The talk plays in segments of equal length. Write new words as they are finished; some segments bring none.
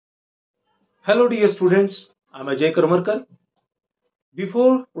Hello dear students, I am Ajay Karmarkar.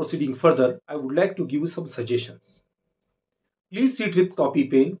 Before proceeding further, I would like to give you some suggestions. Please sit with copy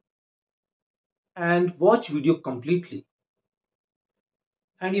pen and watch video completely.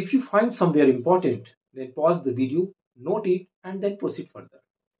 And if you find somewhere important, then pause the video, note it and then proceed further.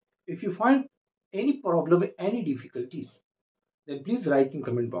 If you find any problem, any difficulties, then please write in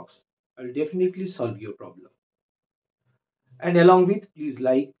comment box. I will definitely solve your problem. And along with, please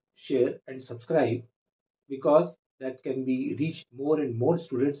like, share and subscribe because that can be reach more and more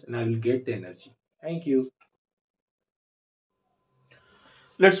students and I will get the energy. Thank you.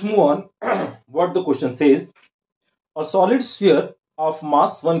 Let's move on. What the question says: a solid sphere of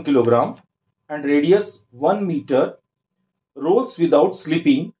mass 1 kilogram and radius 1 meter rolls without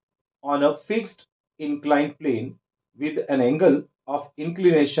slipping on a fixed inclined plane with an angle of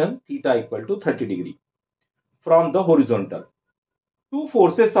inclination theta equal to 30 degree from the horizontal. Two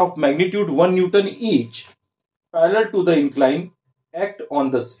forces of magnitude 1 Newton each, parallel to the incline, act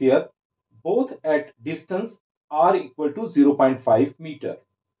on the sphere, both at distance r equal to 0.5 meter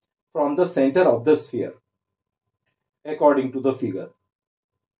from the center of the sphere, according to the figure.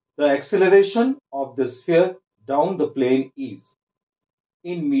 The acceleration of the sphere down the plane is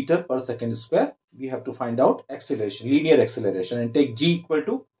in meter per second square. We have to find out acceleration, linear acceleration, and take g equal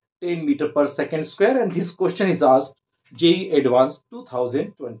to 10 meter per second square. And this question is asked JEE Advanced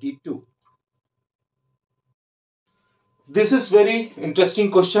 2022. This is very interesting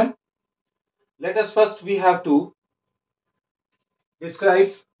question. Let us first we have to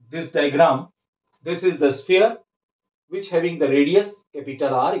describe this diagram. This is the sphere which having the radius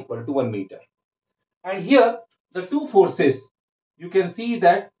capital R equal to 1 meter. And here the two forces, you can see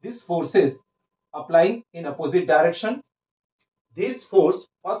that this forces applying in opposite direction. This force,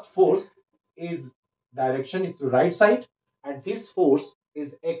 first force is direction is to right side and this force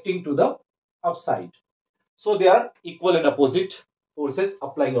is acting to the upside. So they are equal and opposite forces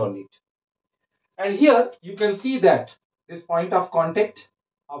applying on it. And here you can see that this point of contact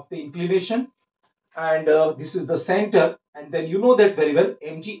of the inclination and this is the center, and then you know that very well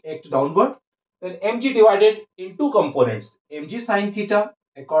mg act downward, then mg divided in two components, mg sine theta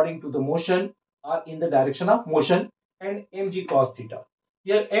according to the motion or in the direction of motion and mg cos theta.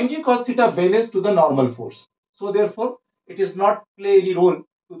 Here mg cos theta balance to the normal force, so therefore it is not play any role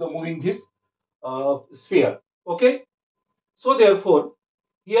to the moving this sphere. Okay, so therefore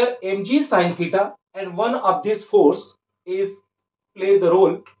here mg sine theta and one of this force is play the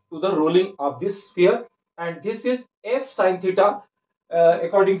role to the rolling of this sphere, and this is f sine theta.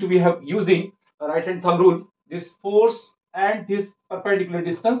 According to we have using a right hand thumb rule, this force and this perpendicular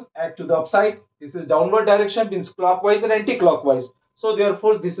distance act to the upside. This is downward direction, means clockwise and anti-clockwise. So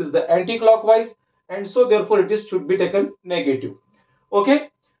therefore this is the anti-clockwise, and so therefore it is should be taken negative. Okay,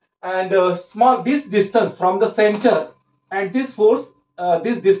 and small this distance from the center and this force,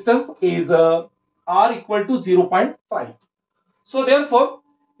 this distance is r equal to 0.5. So therefore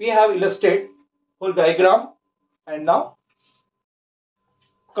we have illustrated whole diagram, and now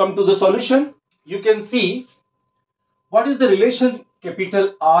come to the solution. You can see what is the relation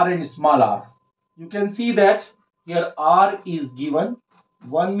capital R and small r. You can see that here r is given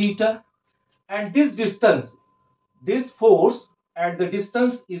 1 meter and this distance, this force at the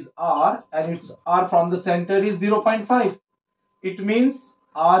distance is r and its r from the center is 0.5. It means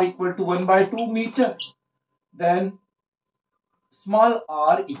r equal to 1 by 2 meter. Then small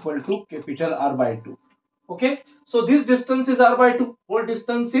r equal to capital R by 2. Okay, so this distance is r by 2, whole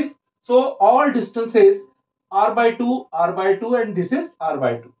distance is, so all distances r by 2, r by 2, and this is r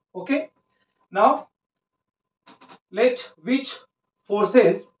by 2. Okay, now let which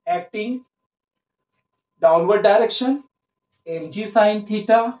forces acting downward direction, mg sine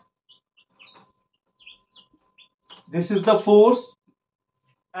theta, this is the force,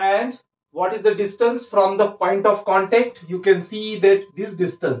 and what is the distance from the point of contact? You can see that this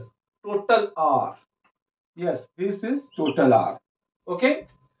distance total r. Yes, this is total R. Okay,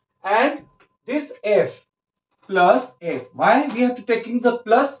 and this F plus F. Why we have to taking the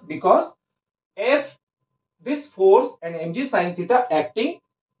plus? Because F, this force and mg sine theta acting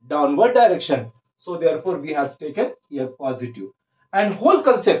downward direction. So therefore we have taken here positive. And whole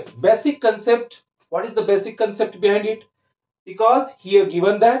concept, basic concept. What is the basic concept behind it? Because here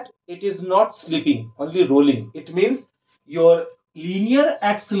given that it is not slipping, only rolling. It means your linear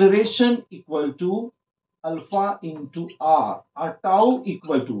acceleration equal to alpha into r, or tau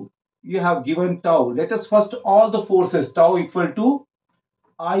equal to, you have given tau. Let us first all the forces, tau equal to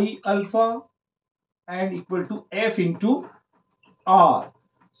I alpha and equal to f into r.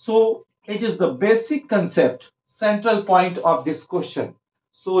 So it is the basic concept, central point of this question.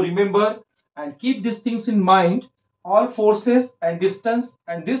 So remember And keep these things in mind, all forces and distance,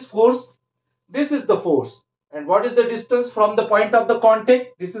 and this force, this is the force. And what is the distance from the point of the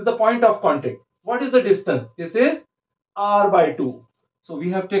contact? This is the point of contact. What is the distance? This is r by 2. So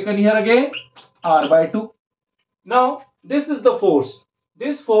we have taken here again r by 2. Now this is the force.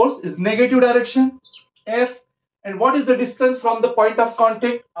 This force is negative direction, F. And what is the distance from the point of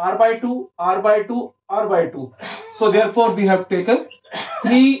contact? R by 2, R by 2, R by 2. So therefore we have taken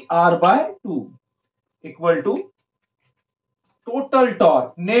 3R by 2 equal to total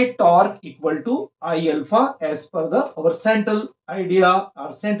torque, net torque equal to I alpha as per the our central idea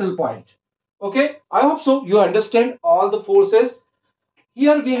or central point. Okay, I hope so you understand all the forces.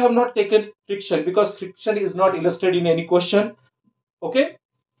 Here we have not taken friction because friction is not illustrated in any question. Okay.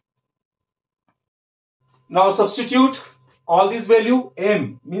 Now substitute all these value.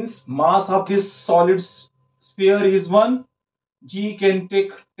 M means mass of this solid sphere is 1. G can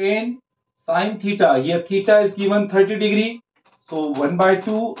take 10. Sin theta. Here theta is given 30 degree. So 1 by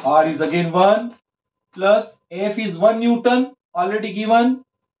 2. R is again 1. Plus F is 1 Newton already given.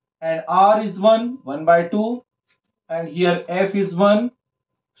 And R is 1. 1 by 2. And here F is 1.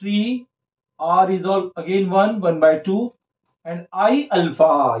 3. R is all again 1. 1 by 2. And I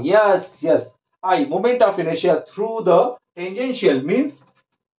alpha. Yes, yes. I, moment of inertia through the tangential means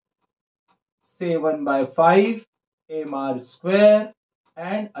 7 by 5 mr square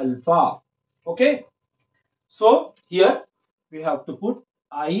and alpha. Okay. So here we have to put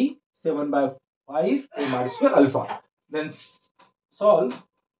I 7 by 5 mr square alpha. Then solve.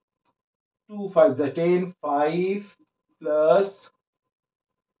 2 5s are 10. 5 plus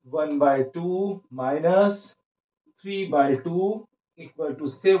 1 by 2 minus 3 by 2 equal to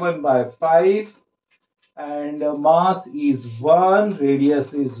 7 by 5, and mass is 1,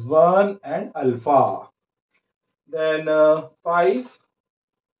 radius is 1, and alpha. Then 5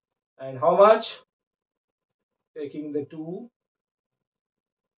 and how much? Taking the 2.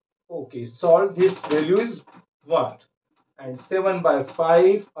 Okay, solve. This value is 1 and 7 by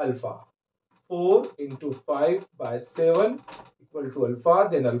 5 alpha. 4 into 5 by 7 equal to alpha,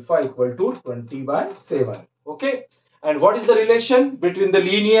 then alpha equal to 20 by 7. Okay. And what is the relation between the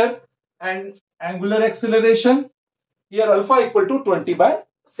linear and angular acceleration? Here alpha equal to 20 by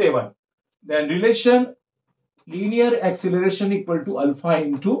 7. Then relation linear acceleration equal to alpha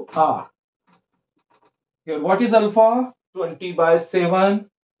into r. Here what is alpha? 20 by 7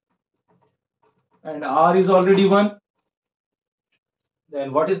 and r is already 1.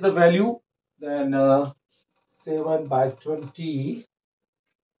 Then what is the value? Then 7 by 20.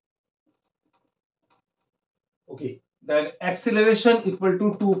 Okay. Then acceleration equal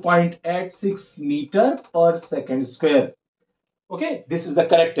to 2.86 meter per second square. Okay. This is the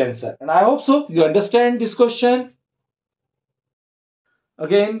correct answer. And I hope so you understand this question.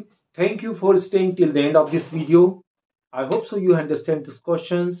 Again, thank you for staying till the end of this video. I hope so you understand these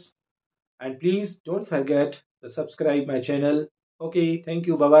questions. And please don't forget to subscribe my channel. Okay. Thank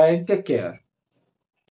you. Bye bye. Take care.